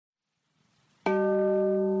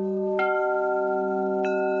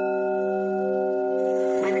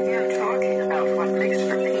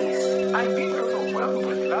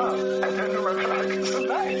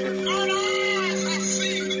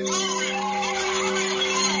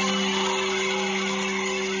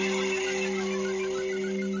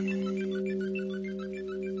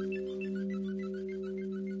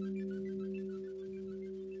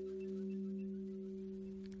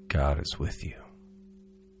God is with you.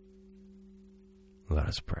 Let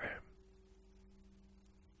us pray.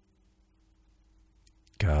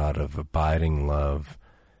 God of abiding love,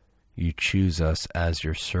 you choose us as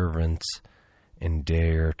your servants and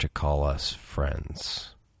dare to call us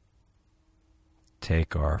friends.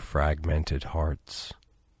 Take our fragmented hearts,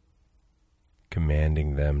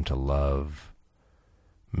 commanding them to love,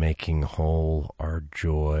 making whole our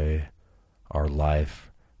joy, our life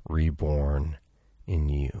reborn in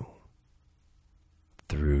you.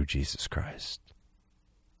 Through Jesus Christ.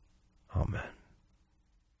 Amen.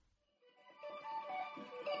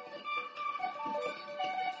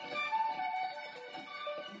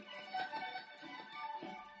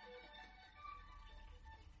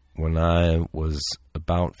 When I was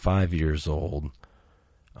about 5 years old,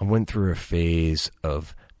 I went through a phase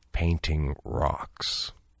of painting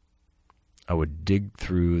rocks. I would dig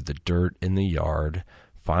through the dirt in the yard,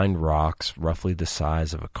 find rocks roughly the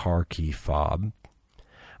size of a car key fob.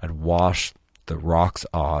 I'd wash the rocks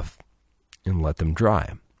off and let them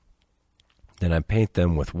dry. Then I'd paint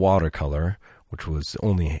them with watercolor, which was the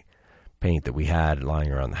only paint that we had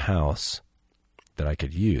lying around the house that I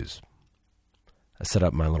could use. I set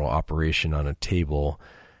up my little operation on a table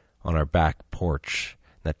on our back porch.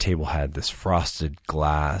 That table had this frosted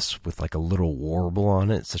glass with like a little warble on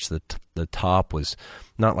it, such that the top was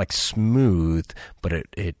not like smooth, but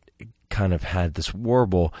it kind of had this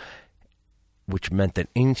warble, which meant that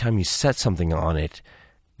anytime you set something on it,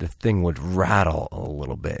 the thing would rattle a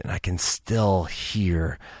little bit. And I can still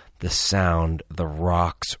hear the sound, the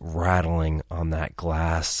rocks rattling on that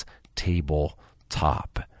glass table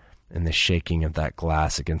top, and the shaking of that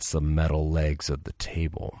glass against the metal legs of the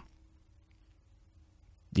table.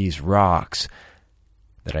 These rocks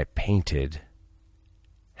that I painted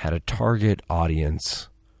had a target audience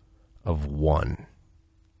of one: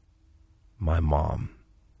 my mom.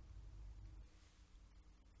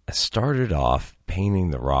 I started off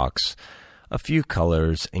painting the rocks a few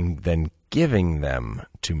colors and then giving them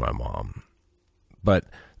to my mom. But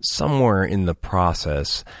somewhere in the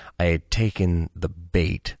process, I had taken the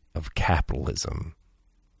bait of capitalism.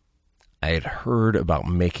 I had heard about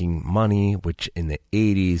making money, which in the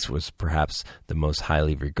 80s was perhaps the most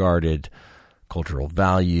highly regarded cultural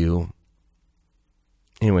value.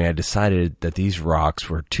 Anyway, I decided that these rocks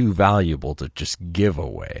were too valuable to just give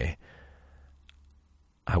away.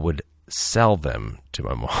 I would sell them to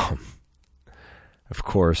my mom. Of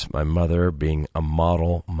course, my mother, being a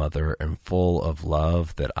model mother and full of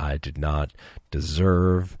love that I did not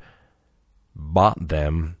deserve, bought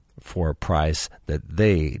them for a price that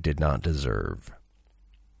they did not deserve.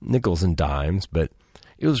 Nickels and dimes, but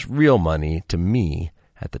it was real money to me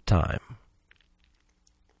at the time.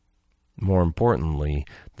 More importantly,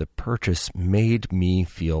 the purchase made me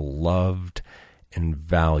feel loved and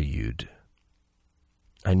valued.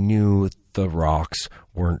 I knew the rocks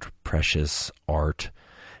weren't precious art,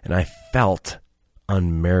 and I felt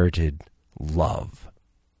unmerited love.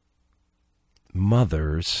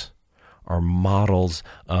 Mothers are models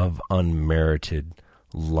of unmerited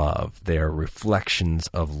love. They are reflections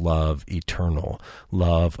of love eternal,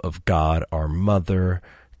 love of God our Mother,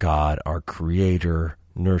 God our Creator,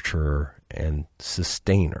 Nurturer, and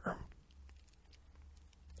Sustainer.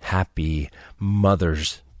 Happy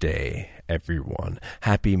Mother's Day, everyone.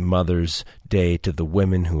 Happy Mother's Day to the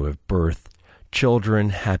women who have birthed children.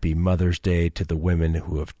 Happy Mother's Day to the women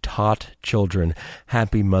who have taught children.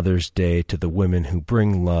 Happy Mother's Day to the women who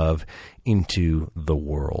bring love into the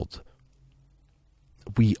world.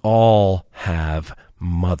 We all have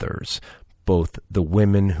mothers, both the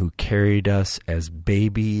women who carried us as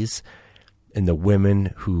babies and the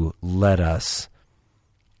women who led us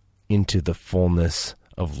into the fullness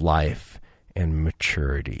of life and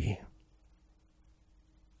maturity.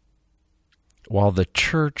 While the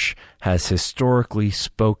church has historically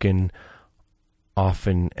spoken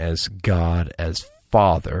often as God as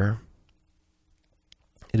Father,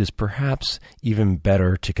 it is perhaps even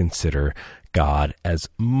better to consider God as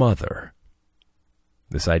Mother.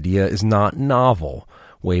 This idea is not novel.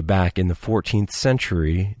 Way back in the 14th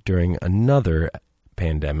century, during another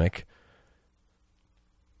pandemic,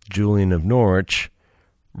 Julian of Norwich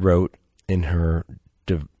wrote in her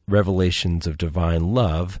Revelations of Divine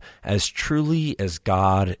Love, "As truly as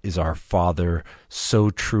God is our Father, so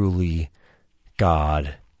truly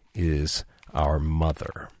God is our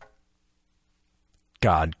Mother."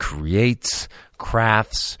 God creates,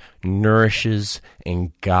 crafts, nourishes,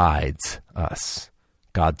 and guides us.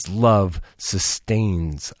 God's love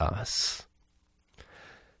sustains us.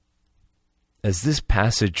 As this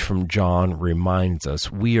passage from John reminds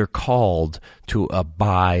us, we are called to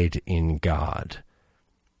abide in God.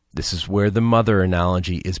 This is where the mother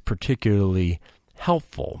analogy is particularly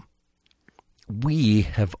helpful. We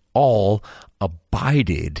have all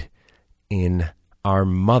abided in our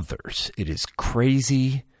mothers. It is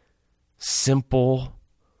crazy, simple,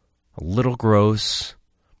 a little gross,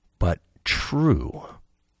 but true.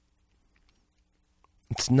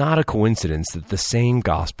 It's not a coincidence that the same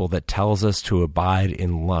gospel that tells us to abide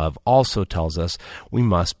in love also tells us we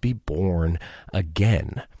must be born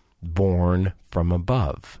again, born from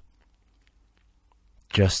above.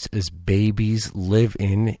 Just as babies live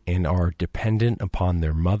in and are dependent upon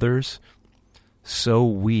their mothers, so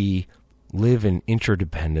we live in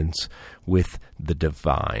interdependence with the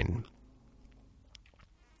divine.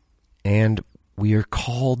 And we are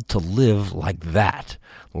called to live like that,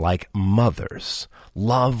 like mothers.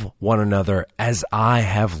 Love one another as I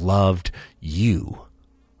have loved you.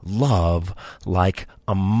 Love like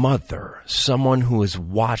a mother, someone who has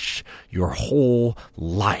watched your whole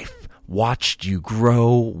life. Watched you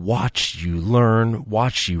grow, watched you learn,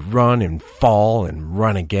 watched you run and fall and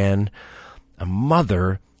run again. A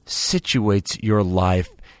mother situates your life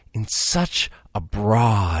in such a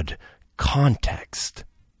broad context.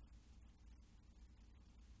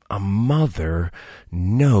 A mother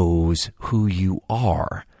knows who you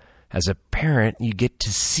are. As a parent, you get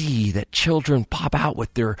to see that children pop out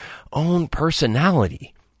with their own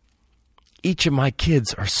personality. Each of my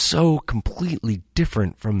kids are so completely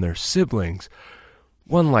different from their siblings.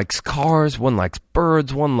 One likes cars, one likes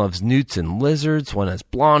birds, one loves newts and lizards, one has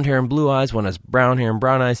blonde hair and blue eyes, one has brown hair and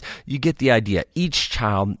brown eyes. You get the idea. Each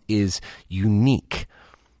child is unique.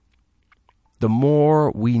 The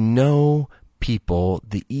more we know people,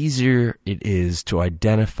 the easier it is to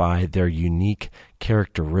identify their unique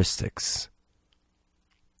characteristics.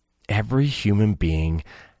 Every human being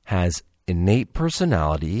has innate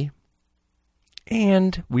personality,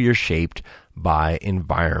 and we are shaped by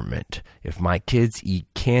environment. If my kids eat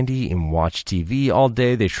candy and watch TV all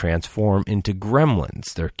day, they transform into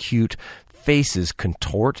gremlins. Their cute faces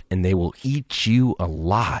contort and they will eat you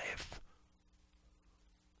alive.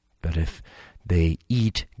 But if they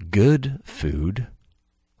eat good food,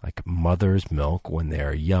 like mother's milk when they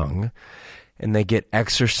are young, and they get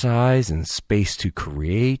exercise and space to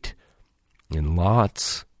create, and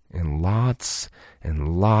lots and lots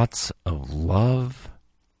and lots of love,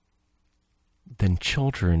 then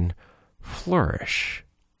children flourish.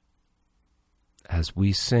 As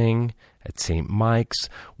we sing at St. Mike's,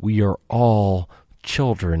 we are all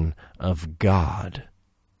children of God.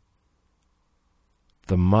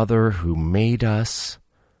 The mother who made us,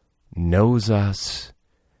 knows us,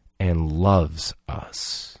 and loves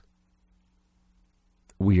us.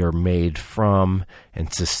 We are made from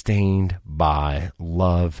and sustained by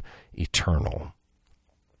love eternal.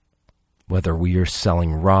 Whether we are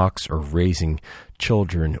selling rocks or raising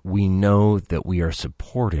children, we know that we are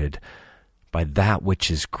supported by that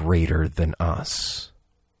which is greater than us.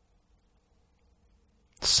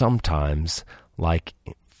 Sometimes, like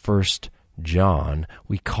 1 John,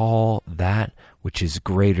 we call that which is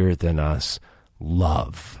greater than us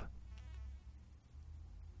love.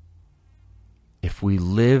 If we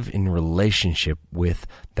live in relationship with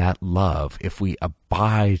that love, if we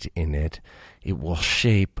abide in it, it will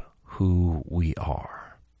shape who we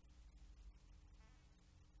are.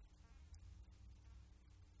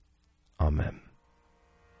 Amen.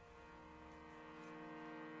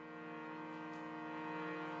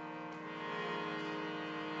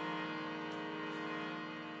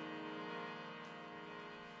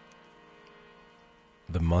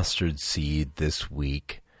 The mustard seed this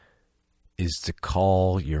week is to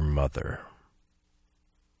call your mother.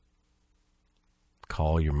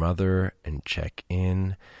 Call your mother and check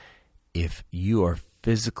in. If you are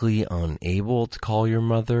physically unable to call your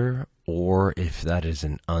mother, or if that is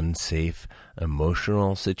an unsafe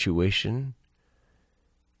emotional situation,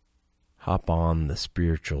 hop on the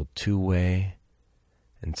spiritual two-way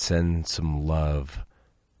and send some love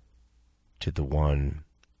to the one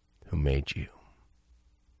who made you.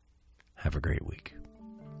 Have a great week.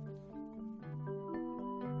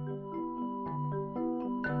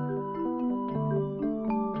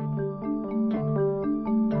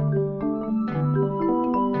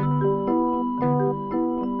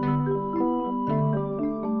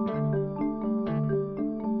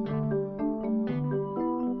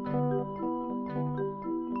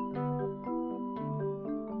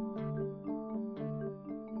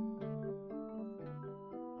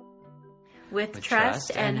 With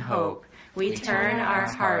trust and hope, we turn our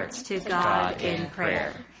hearts to God in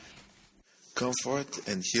prayer. Comfort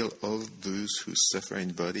and heal all those who suffer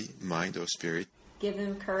in body, mind, or spirit. Give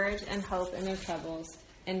them courage and hope in their troubles.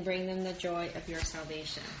 and bring them the joy of your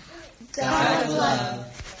salvation. God of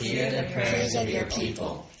love, hear the prayers of your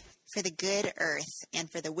people. For the good earth, and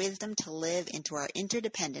for the wisdom to live into our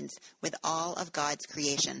interdependence with all of God's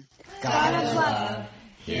creation. God of love,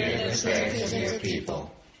 hear the prayers of your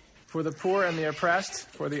people. For the poor and the oppressed,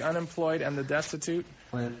 for the unemployed and the destitute,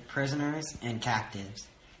 for prisoners and captives,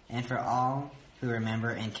 and for all who remember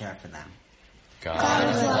and care for them. God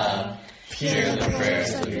of love, hear the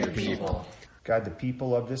prayers of your people. Guide the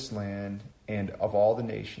people of this land and of all the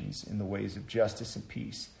nations in the ways of justice and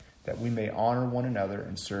peace, that we may honor one another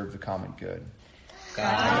and serve the common good.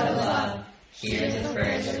 God of love, hear the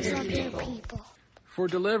prayers of your people. For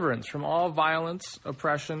deliverance from all violence,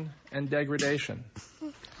 oppression, and degradation.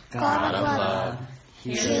 God of love,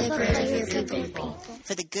 hear the prayers of your people.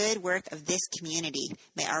 For the good work of this community,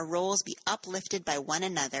 may our roles be uplifted by one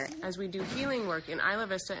another as we do healing work in Isla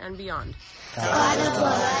Vista and beyond. God of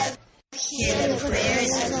love, hear the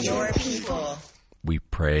prayers of your people. We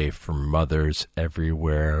pray for mothers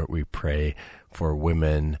everywhere. We pray for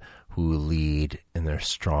women who lead in their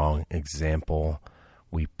strong example.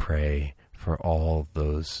 We pray for all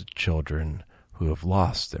those children who have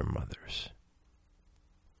lost their mothers.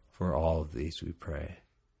 For all of these we pray.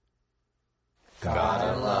 God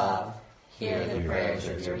of love, hear the prayers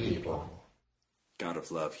of your people. God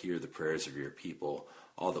of love, hear the prayers of your people.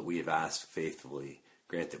 All that we have asked faithfully,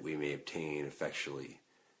 grant that we may obtain effectually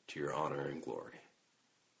to your honor and glory.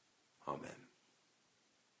 Amen.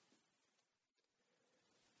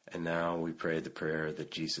 And now we pray the prayer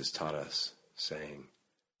that Jesus taught us, saying,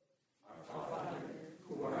 Our Father,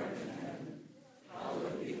 who art in heaven,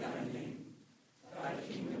 hallowed be thy name. Thy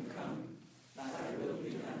kingdom come, thy will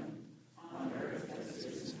be done, on earth as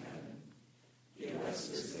it is in heaven. Give us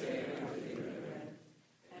this day our daily bread,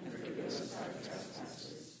 and forgive us our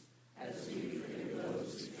trespasses, as we forgive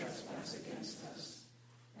those who trespass against us.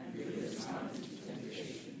 And lead us not into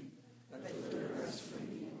temptation, but deliver us from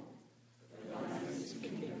evil. For thine is the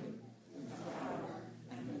kingdom, and the power,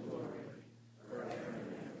 and the glory, forever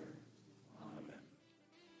and ever. Amen.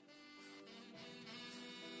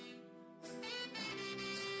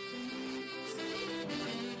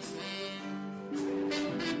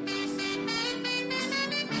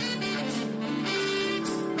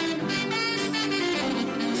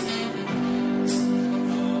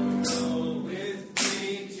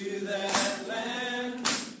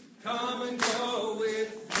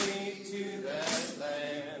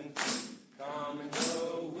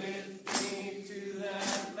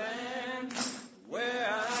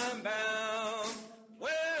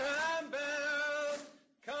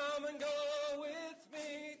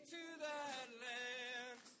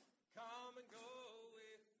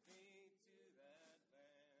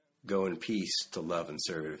 Go in peace to love and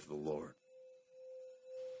serve the Lord.